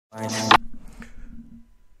Fine.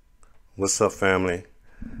 What's up, family?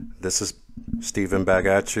 This is Steven back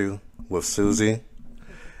at you with Suzzy,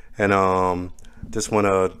 and just want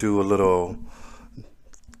to do a little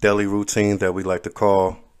daily routine that we like to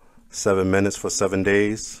call 7 minutes for 7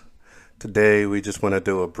 days. Today, we just want to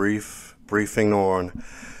do a brief briefing on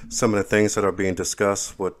some of the things that are being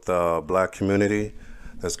discussed with the black community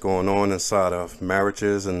that's going on inside of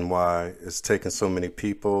marriages and why it's taking so many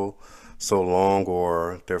people so long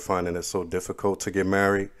or they're finding it so difficult to get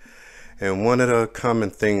married. And one of the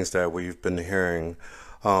common things that we've been hearing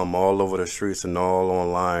all over the streets and all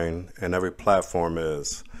online and every platform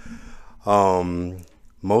is um,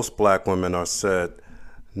 most black women are said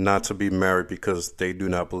not to be married because they do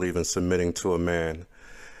not believe in submitting to a man.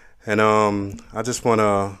 And I just want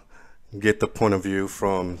to get the point of view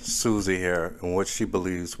from Susie here and what she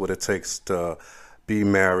believes, what it takes to be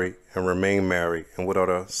married and remain married, and what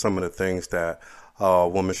are some of the things that a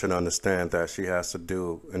woman should understand that she has to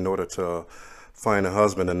do in order to find a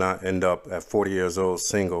husband and not end up at 40 years old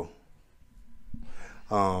single.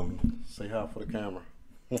 Say hi for the camera.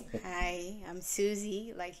 Hi, I'm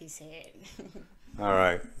Susie, like you said. All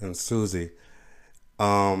right, and Susie,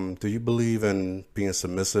 do you believe in being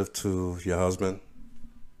submissive to your husband?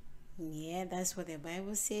 Yeah, that's what the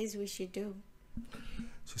Bible says we should do.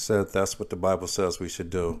 She said that's what the Bible says we should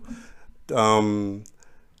do. Um,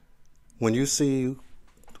 when you see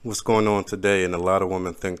what's going on today, and a lot of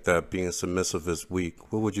women think that being submissive is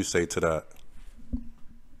weak, what would you say to that?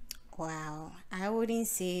 Wow, I wouldn't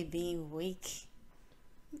say being weak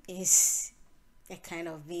is a kind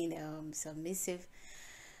of being submissive.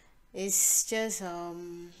 It's just a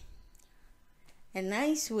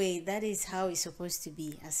nice way. That is how it's supposed to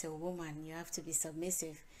be. As a woman, you have to be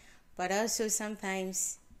submissive. But also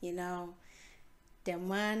sometimes, the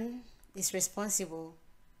man is responsible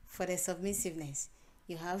for the submissiveness.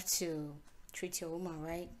 You have to treat your woman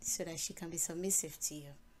right so that she can be submissive to you.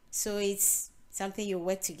 So it's something you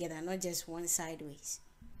work together, not just one sideways.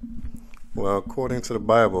 Well, according to the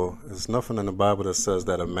Bible, there's nothing in the Bible that says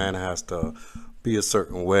that a man has to be a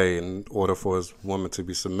certain way in order for his woman to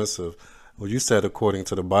be submissive. Well, you said according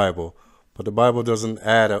to the Bible, but the Bible doesn't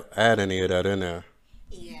add any of that in there.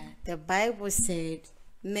 Yeah. The Bible said,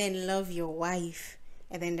 men love your wife,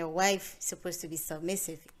 and then the wife is supposed to be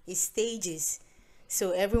submissive. It's stages.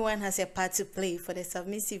 So everyone has a part to play for the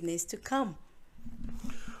submissiveness to come.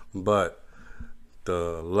 But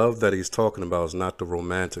the love that he's talking about is not the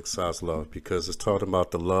romantic size love because it's talking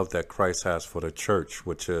about the love that Christ has for the church,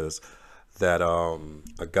 which is that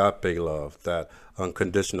agape love, that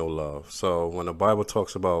unconditional love. So when the Bible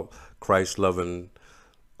talks about Christ loving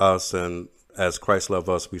us and as Christ loved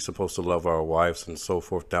us, we're supposed to love our wives and so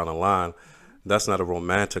forth down the line. That's not a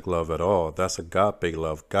romantic love at all. That's agape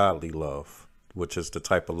love, godly love, which is the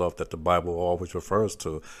type of love that the Bible always refers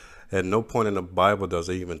to. At no point in the Bible does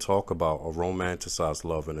it even talk about a romanticized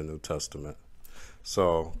love in the New Testament.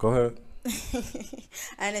 So go ahead.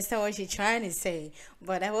 I understand what you're trying to say,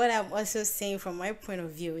 but what I'm also saying from my point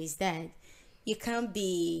of view is that you can't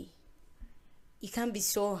be you can't be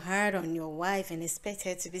so hard on your wife and expect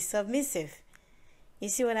her to be submissive. You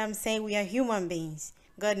see what I'm saying? We are human beings.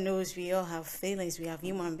 God knows we all have feelings. We have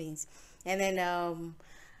human beings, and then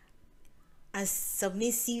as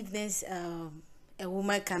submissiveness, a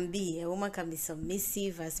woman can be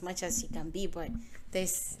submissive as much as she can be, but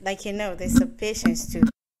there's there's a patience too.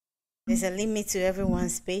 There's a limit to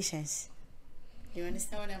everyone's patience. You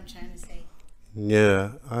understand what I'm trying to say?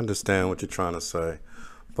 Yeah, I understand what you're trying to say,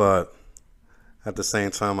 but at the same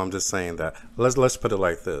time, I'm just saying that let's put it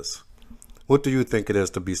like this. What do you think it is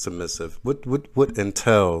to be submissive? What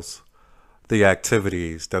entails the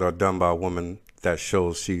activities that are done by a woman that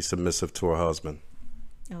shows she's submissive to her husband?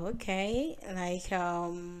 Okay, like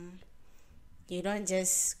you don't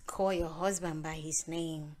just call your husband by his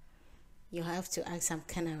name. You have to add some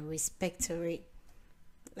kind of respect to it.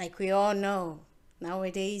 Like we all know,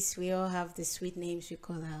 nowadays we all have the sweet names we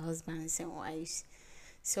call our husbands and wives.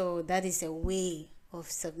 So that is a way of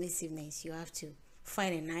submissiveness. You have to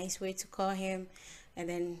find a nice way to call him, and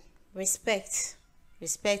then respect.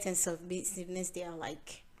 Respect and submissiveness, they are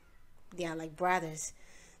like brothers.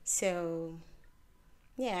 So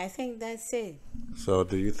yeah, I think that's it. So,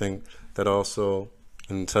 do you think that also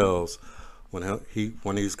entails when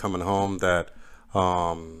when he's coming home that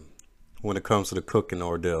um, when it comes to the cooking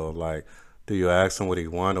ordeal, like, do you ask him what he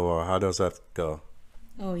want or how does that go?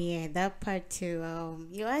 Oh yeah, that part too.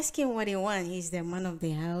 You ask him what he wants. He's the man of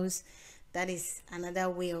the house. That is another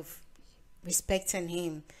way of respecting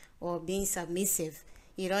him or being submissive.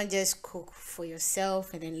 You don't just cook for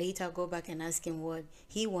yourself and then later go back and ask him what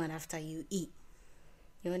he want after you eat.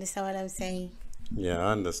 You understand what I'm saying? Yeah,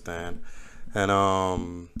 I understand.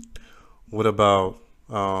 And what about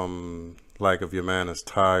like if your man is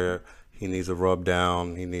tired, he needs a rub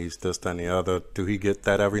down, he needs this, that, and the other. Do he get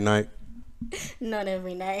that every night? Not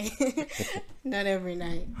every night. Not every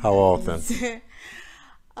night. How often?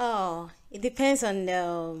 Oh, it depends on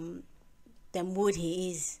the mood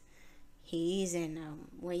he is, and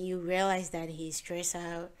when you realize that he's stressed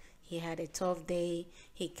out, he had a tough day,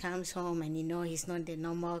 he comes home and he's not the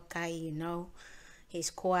normal guy, he's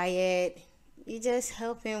quiet. You just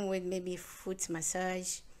help him with maybe foot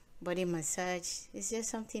massage, body massage. It's just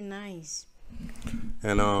something nice.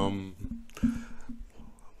 And I'm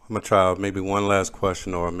gonna try maybe one last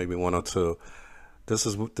question or maybe one or two. This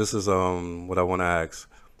is what I want to ask,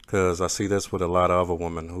 because I see this with a lot of other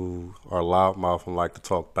women who are loudmouth and like to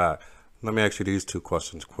talk back. Let me ask you these two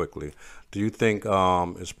questions quickly. Do you think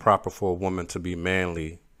it's proper for a woman to be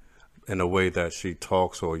manly in a way that she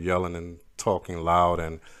talks or yelling and talking loud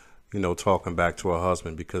and talking back to her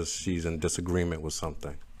husband because she's in disagreement with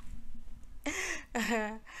something?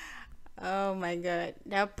 Oh my God,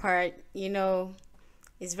 that part,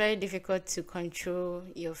 it's very difficult to control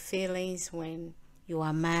your feelings when you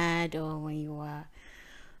are mad or when you are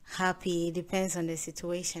happy. It depends on the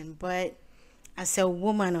situation. But as a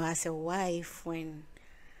woman or as a wife, when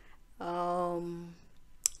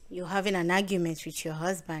you're having an argument with your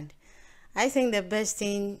husband, I think the best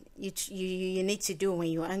thing you need to do when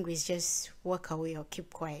you're angry is just walk away or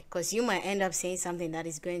keep quiet, because you might end up saying something that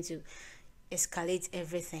is going to escalate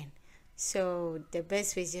everything. So the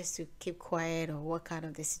best way is just to keep quiet or walk out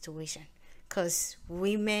of the situation, because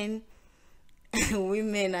women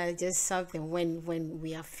women are just something. When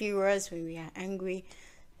we are furious, when we are angry,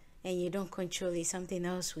 and you don't control it, something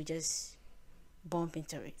else will just bump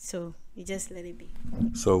into it. So you just let it be.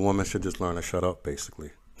 So a woman should just learn to shut up,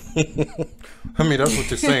 basically. I mean, that's what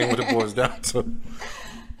you're saying. What it boils down to.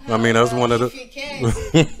 I mean, that's one of the.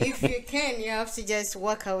 If you can, you have to just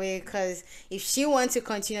walk away, because if she wants to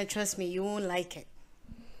continue, trust me, you won't like it.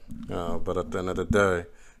 But at the end of the day,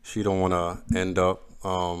 she don't want to end up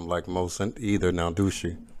like most either. Now, do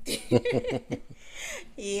she?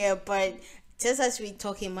 Yeah, but just as we're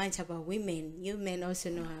talking much about women, you men also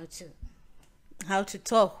know how to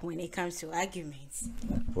talk when it comes to arguments.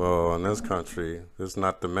 Well, in this country, it's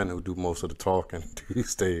not the men who do most of the talking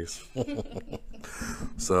these days.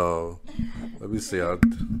 So, let me see. Let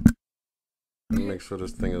me make sure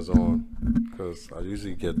this thing is on, because I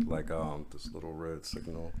usually get like this little red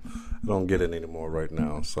signal. I don't get it anymore right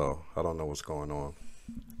now, so I don't know what's going on.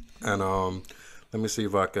 And let me see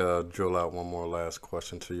if I could drill out one more last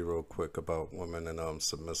question to you real quick about women and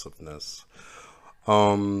submissiveness.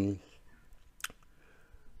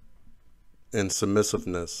 In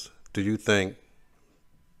submissiveness, do you think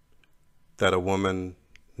that a woman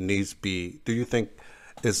do you think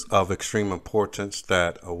it's of extreme importance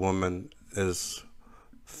that a woman is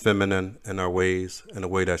feminine in her ways, in the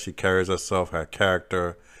way that she carries herself, her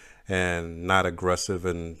character, and not aggressive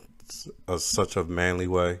in such a manly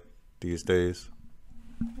way these days?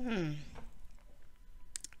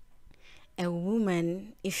 A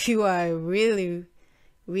woman, if you are really,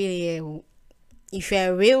 really if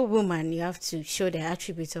you're a real woman, you have to show the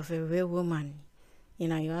attributes of a real woman.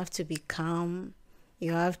 You have to be calm.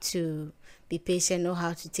 You have to be patient, know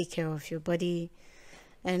how to take care of your body,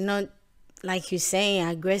 and not, like you're saying,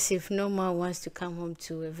 aggressive. No man wants to come home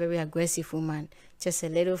to a very aggressive woman. Just a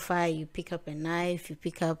little fight, you pick up a knife, you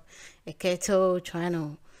pick up a kettle, trying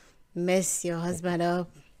to mess your husband up.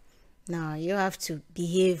 No, you have to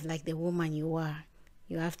behave like the woman you are.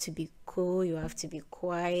 You have to be cool, you have to be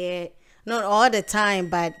quiet. Not all the time,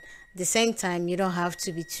 but at the same time, you don't have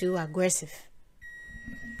to be too aggressive.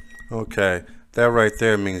 Okay, that right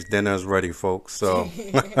there means dinner's ready, folks. So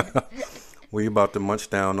we about to munch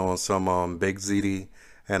down on some baked ziti,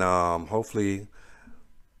 and hopefully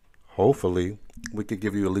we could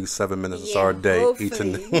give you at least 7 minutes of our day each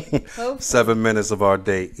and 7 minutes of our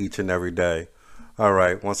day each and every day. All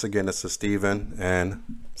right, once again, this is Steven and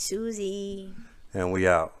Suzzy. And we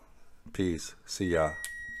out. Peace. See y'all.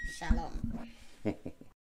 Shalom.